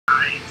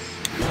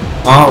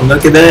Oh,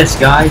 look at this,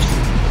 guys.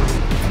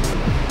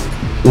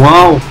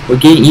 Whoa, we're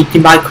getting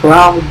eaten by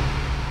Chrome.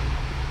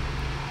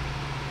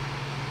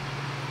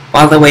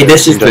 By the way,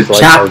 this is the like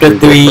Chapter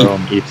 3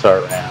 eats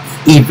our RAM.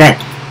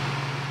 event.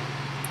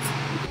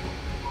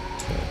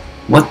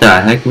 What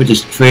the heck? We're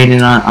just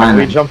trading on Can island.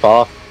 we jump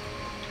off?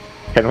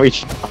 Can we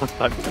jump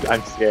off?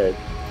 I'm scared.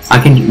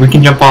 We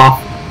can jump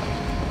off.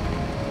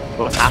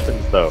 What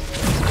happens though?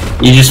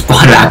 You just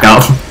spawn back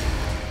up.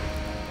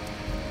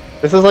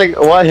 This is like,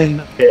 what?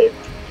 Okay.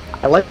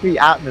 I like the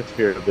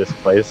atmosphere of this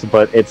place,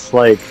 but it's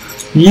like,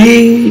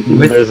 Yay!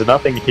 there's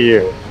nothing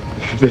here.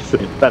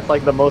 That's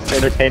like the most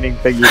entertaining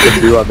thing you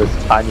can do on this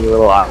tiny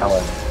little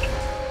island.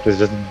 Is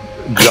just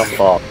jump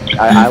off.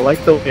 I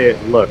like the way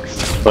it looks.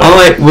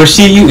 Alright, we'll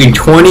see you in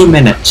 20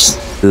 minutes.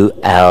 2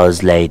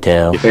 hours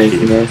later.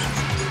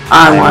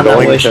 I want to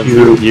wish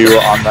you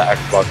on the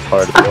Xbox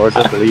party, or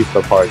just leave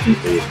the party.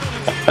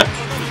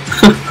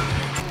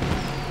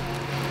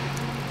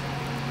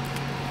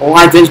 Oh,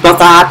 I think it's about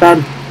to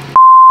happen.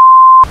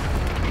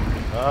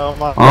 Oh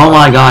my Oh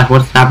my gosh,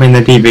 what's happening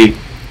to the TV?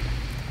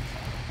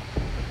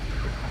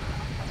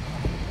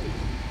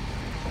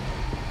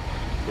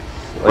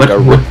 Like a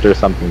rift or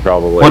something,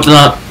 probably. What's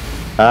up?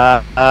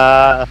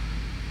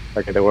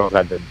 Okay, the world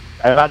ended.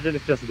 I imagine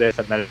it's just this,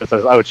 and then it just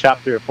says, "Oh,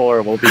 Chapter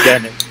 4 will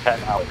begin in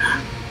 10 hours."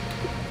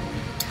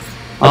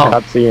 Oh,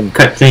 cutscene.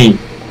 Cutscene.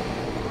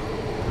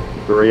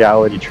 The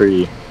reality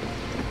tree.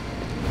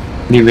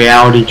 The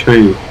reality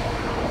tree.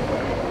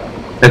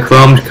 The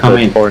Chrome's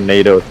coming. The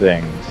tornado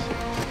things.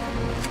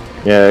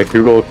 Yeah,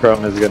 Google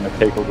Chrome is gonna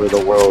take over the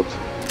world.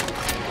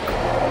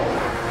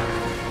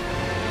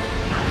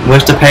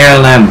 Where's the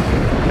paradigm?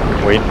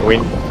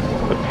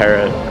 The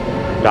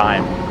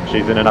paradigm.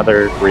 She's in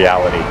another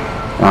reality.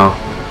 Oh.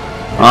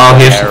 Oh,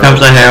 here comes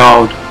the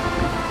Herald.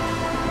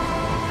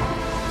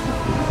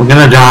 We're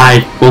gonna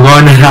die. We're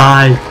going to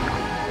die.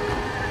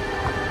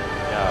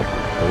 Yeah,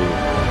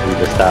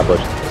 we've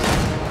established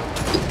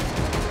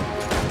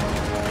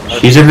this.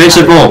 She's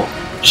invincible.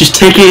 She's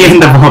taking in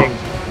the bomb.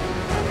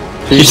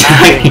 She's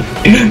hacking.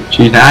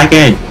 She's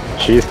hacking.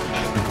 She's.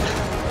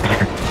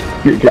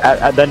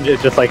 And then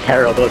it's just like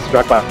Harold was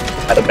struck by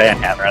the band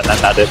hammer, and then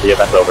that is the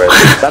event's over.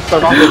 That's the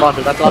wrong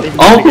launcher. That's not even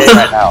in the game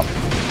right now.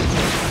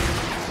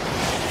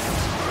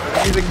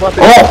 We're using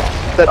weapons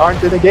that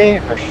aren't in the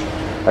game.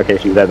 Okay,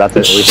 she's dead. That's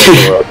it. We saved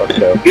the world. Let's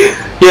go.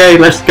 Yay!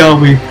 Let's go.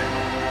 We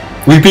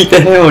beat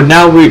the Herald.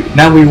 Now we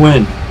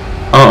win.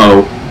 Uh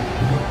oh.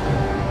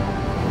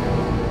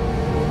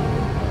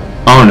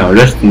 Oh no,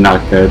 that's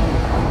not good.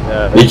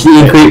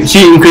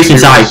 She increased in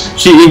size.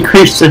 She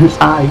increased in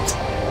size.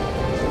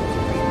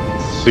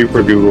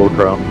 Super Google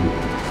Chrome.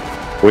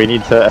 We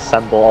need to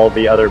assemble all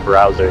the other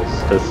browsers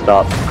to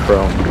stop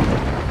Chrome.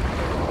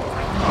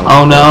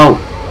 Oh no.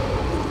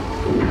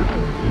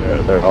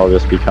 They're all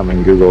just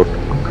becoming Google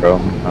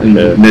Chrome.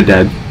 Okay. They're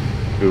dead.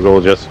 Google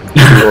just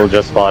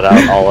fought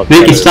out all of.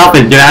 They can stop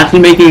it. They're actually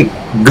making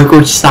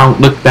Google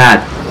sound look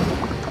bad.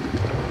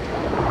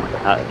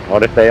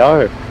 What if they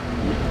are?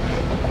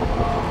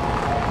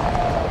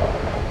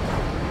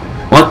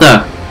 What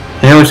the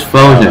hell is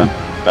frozen?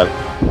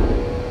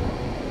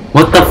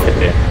 What the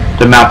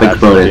the map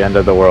exploded. That's the end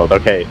of the world.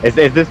 Okay, is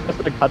this just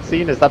a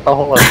cutscene? Is that the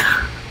whole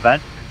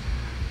event?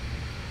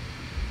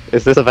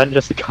 Is this event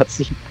just a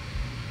cutscene?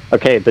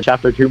 Okay, the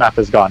Chapter 2 map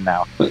is gone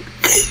now.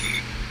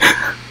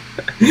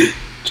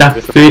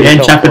 Chapter 3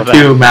 and Chapter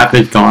 2 map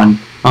is gone.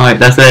 Alright,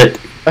 that's it.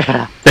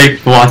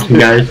 Thanks for watching,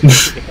 guys.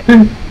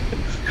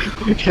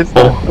 It's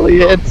really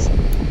hits.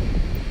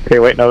 Okay,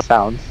 wait, no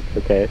sounds.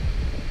 Okay.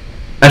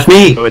 That's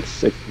me! Oh,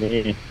 it's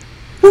me.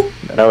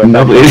 No,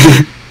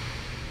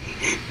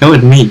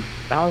 it's me.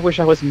 Now I wish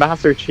I was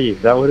Master Chief.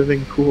 That would have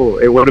been cool.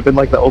 It would have been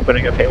like the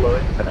opening of Halo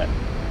Infinite.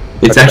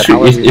 It's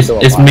actually,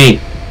 it's me.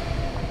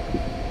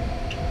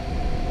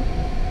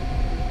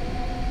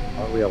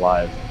 Are we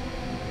alive?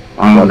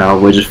 Oh no,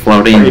 we're just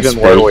floating in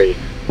space.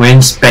 We're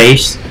in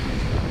space.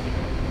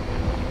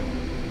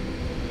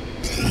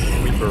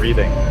 We're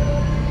breathing.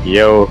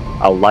 Yo,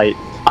 a light.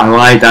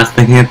 Alright, that's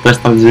the hint, that's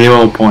the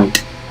 0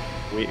 point.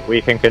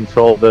 We can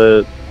control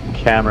the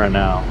camera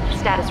now.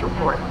 Status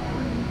report.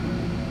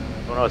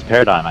 Oh no, it's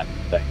Paradigm, I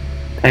think.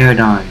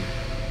 Paradigm.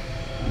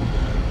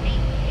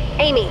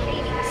 Amy,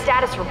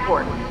 status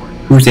report.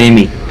 Who's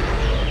Amy?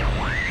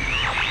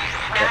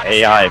 The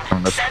AI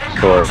from the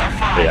store,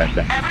 I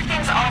think.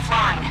 Everything's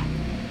offline.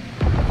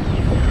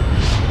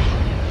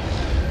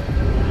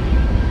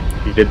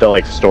 She did the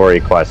like story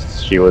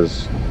quests. She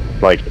was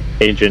like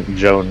Agent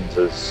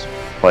Jones's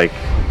like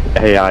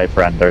AI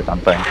friend or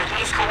something.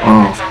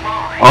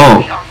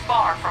 Oh,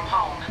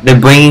 they're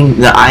bringing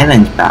the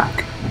island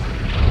back.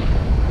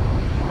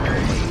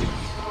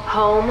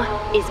 Home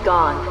is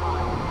gone.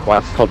 Well,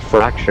 it's called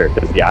Fractured.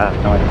 Because the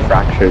island no any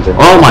fractures in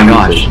Oh my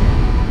gosh.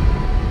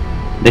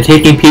 They're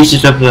taking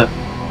pieces of the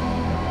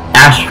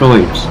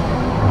asteroids.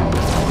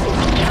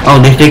 Oh,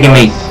 they're taking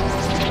me.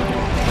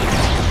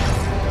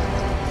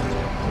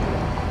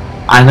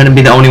 I'm gonna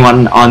be the only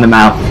one on the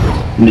map.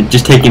 They're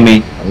just taking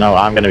me. No,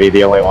 I'm gonna be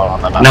the only one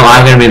on the map. No,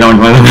 I'm gonna be the only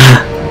one on the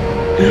map.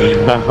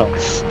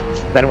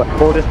 Then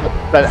we'll just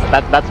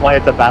that's why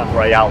it's a battle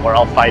royale. We're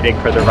all fighting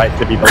for the right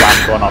to be the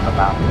last one on the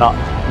map,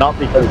 not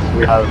because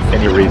we have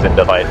any reason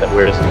to fight. That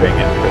we're just doing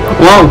it.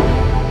 Whoa!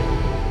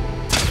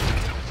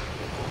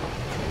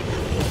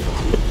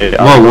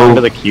 Whoa!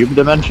 To the cube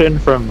dimension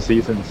from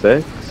season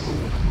 6.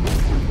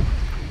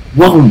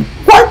 Whoa!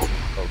 What?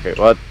 Okay,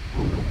 what?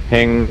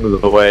 Ping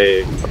the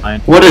way.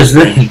 What is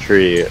this?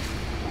 Tree.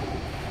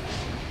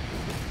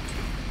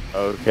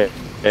 Okay.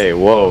 Hey,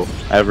 whoa!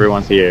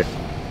 Everyone's here.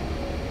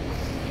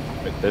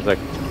 There's a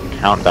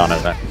countdown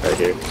event right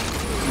here.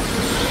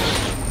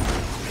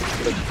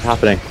 What's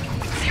happening?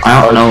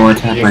 I don't know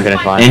what's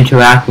happening.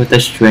 Interact with the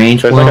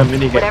strange There's world. like a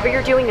mini game. Whatever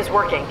you're doing is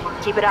working.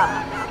 Keep it up.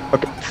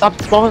 Okay, stop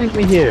spawning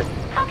me here.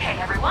 Okay,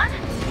 everyone.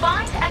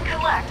 Find and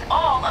collect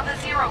all of the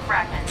zero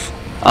fragments.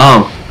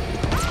 Oh.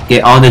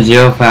 Get all the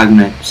 0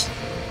 fragments.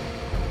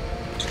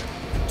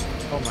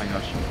 Oh my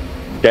gosh.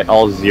 Get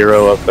all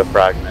 0 of the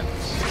fragments.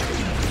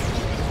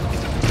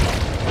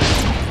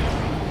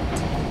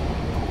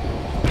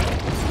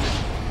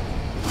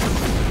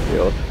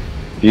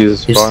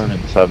 These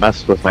farms have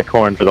messed with my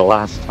corn for the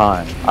last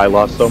time. I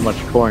lost so much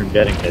corn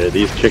getting here.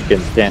 These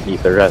chickens can't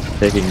eat the rest.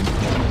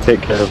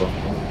 Take care of them.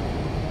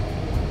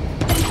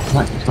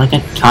 It's like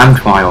a time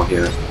trial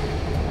here.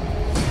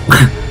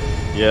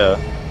 Yeah.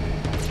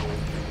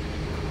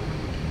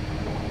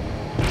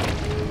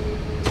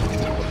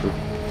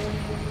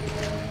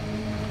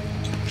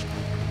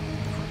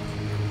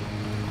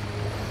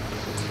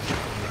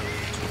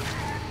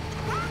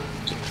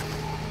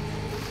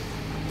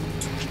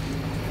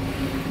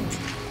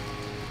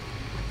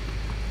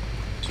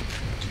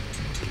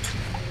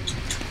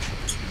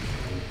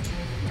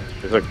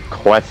 There's a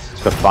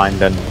quest to find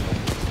 2.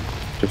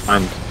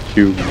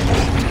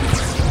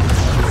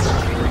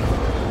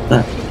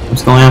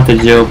 What's going on to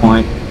 0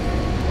 point?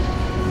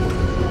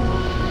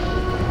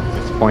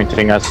 It's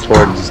pointing us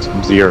towards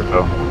 0.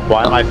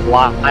 Why am I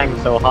flying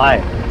so high?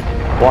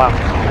 Wow.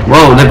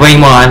 Whoa, they're bringing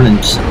more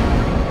islands.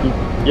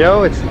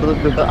 Yo, it's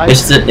the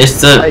ice.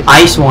 It's the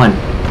ice one.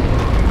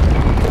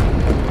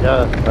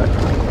 Yeah.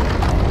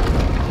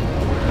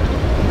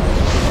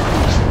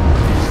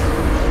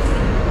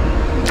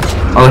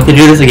 Oh, we have to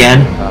do this again?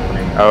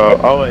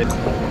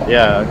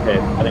 Yeah, okay.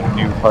 Adding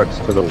new parts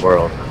to the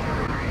world.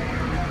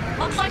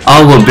 Looks like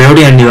Oh, we're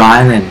building a new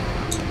island.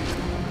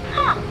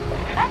 Huh.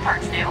 That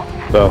part's new.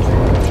 So,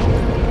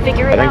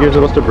 Figure I it think out. you're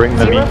supposed to bring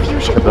the Zero meat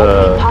fusion to won't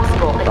the be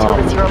possible until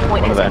the 0 point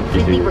one is of the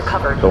completely NPCs,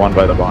 recovered. the one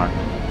by the barn.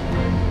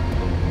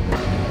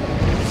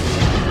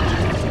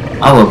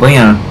 Oh, we're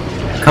bringing a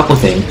couple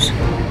things.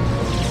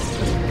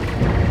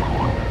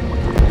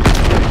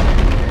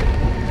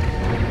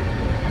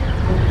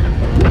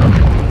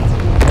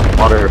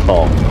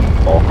 Waterfall.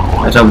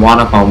 There's a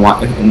waterfall.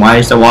 Why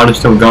is the water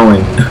still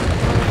going?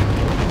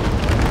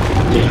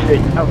 Yeah,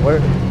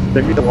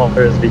 maybe the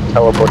water is being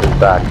teleported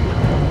back.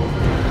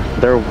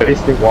 They're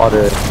wasting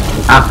water.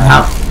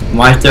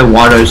 Why is there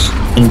water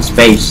in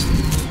space?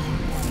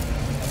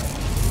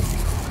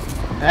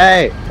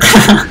 Hey!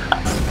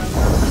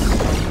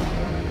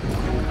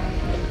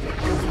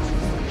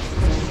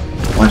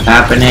 What's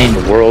happening?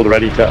 The world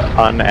ready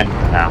to unend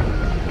now.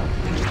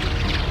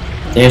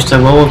 There's the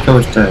roller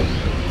coaster.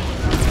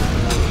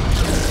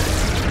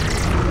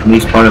 At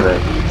least part of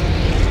it.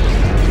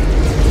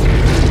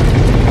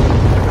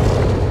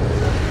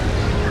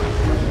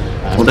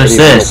 What is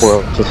this?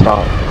 To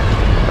stop.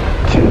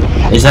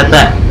 Is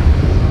that?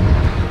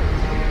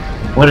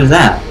 What is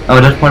that?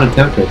 Oh, that's part of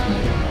tilted.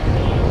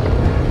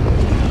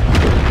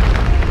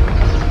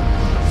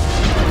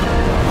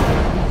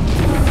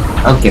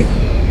 Okay.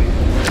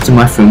 It's a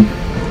mushroom.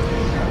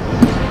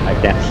 I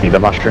can't see the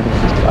mushrooms.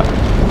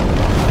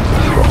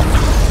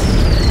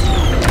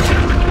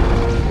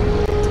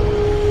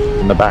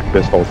 In the back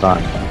this whole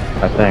time,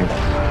 I think.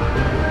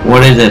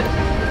 What is it?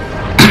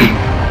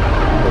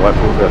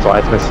 That's why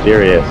it's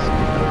mysterious.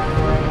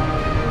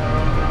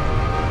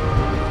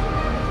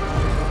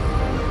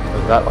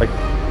 Is that like,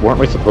 weren't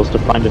we supposed to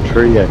find a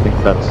tree? I think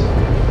that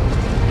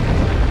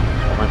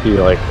might be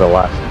like the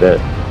last bit.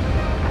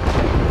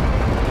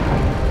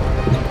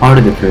 It's part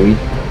of the tree.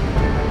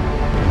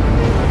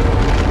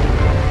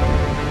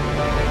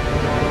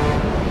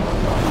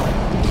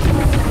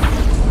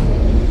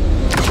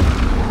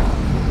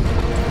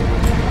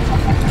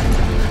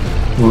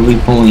 What are we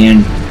pulling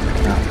in?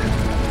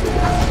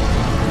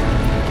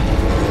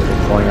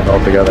 Pulling it all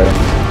together.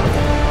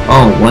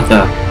 Oh, what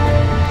the?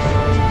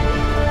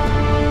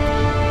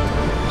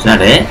 Is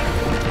that it?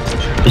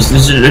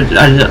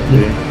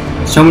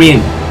 So many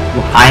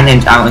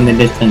islands out in the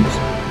distance.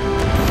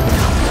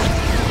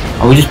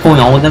 Are we just pulling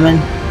all of them in?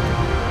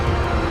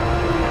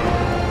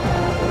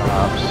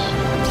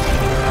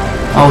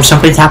 Oh,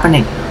 something's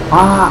happening.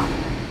 Ah!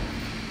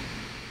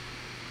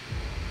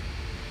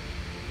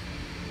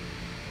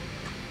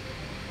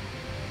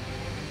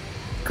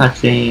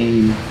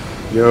 Cutscene.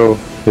 Yo,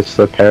 it's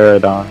the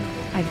paradigm.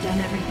 I've done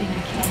everything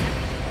I can.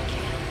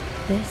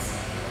 This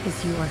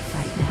is your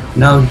fight now.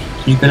 No,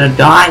 she's gonna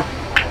die.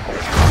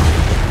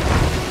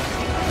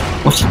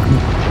 What's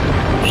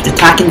She's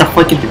attacking the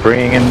fucking...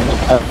 Bringing in,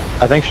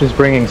 I think she's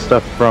bringing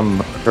stuff from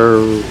her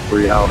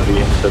reality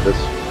into this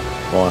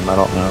one. I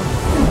don't know.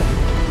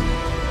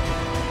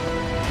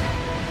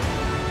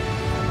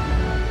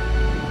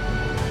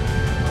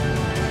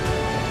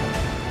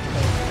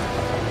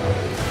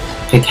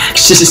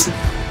 Pickaxes.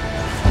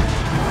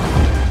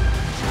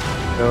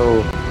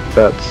 No,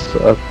 that's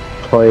a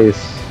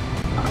place.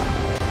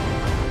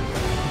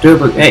 Dude,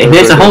 but hey,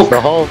 there's a Hulk. The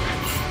Hulk.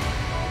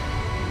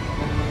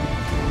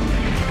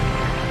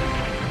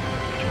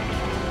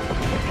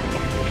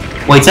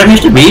 Wait, is that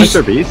Mr. Beast?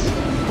 Mr. Beast?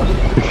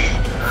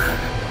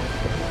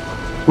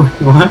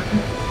 What?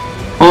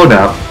 Hold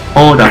up.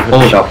 Hold up.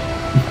 Hold up.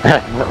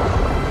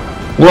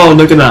 Whoa,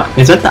 look at that.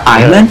 Is that the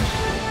island?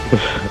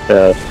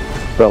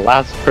 The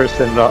last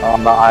person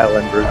on the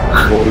island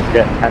will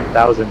get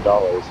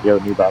 $10,000. Yo,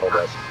 new battle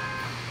dress.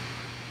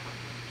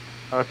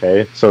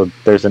 Okay, so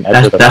there's an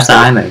edge of the That's the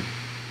island.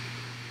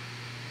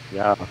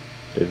 Yeah,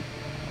 dude.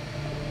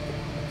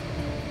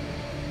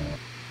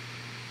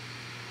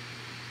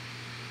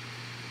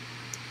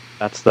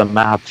 That's the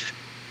map.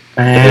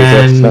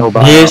 And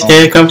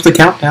here comes the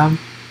countdown.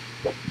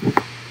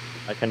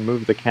 I can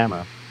move the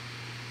camera.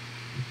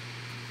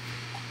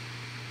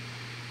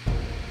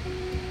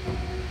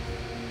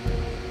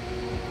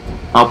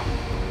 Oh.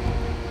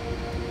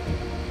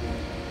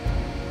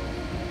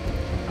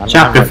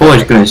 Chapter 4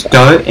 is gonna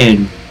start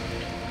in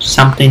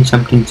something.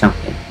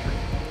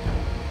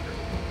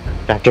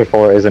 Chapter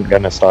 4 isn't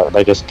gonna start.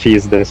 They just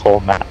tease this whole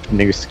map,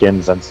 new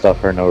skins and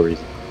stuff for no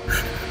reason.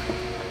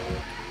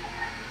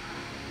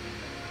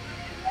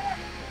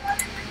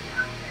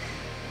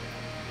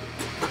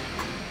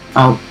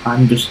 Oh,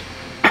 I'm just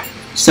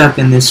stuck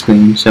in this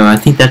screen, so I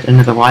think that's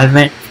another live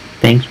event.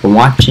 Thanks for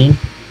watching.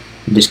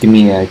 Just give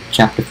me a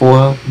Chapter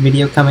 4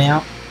 video coming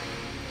out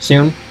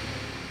soon.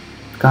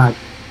 God.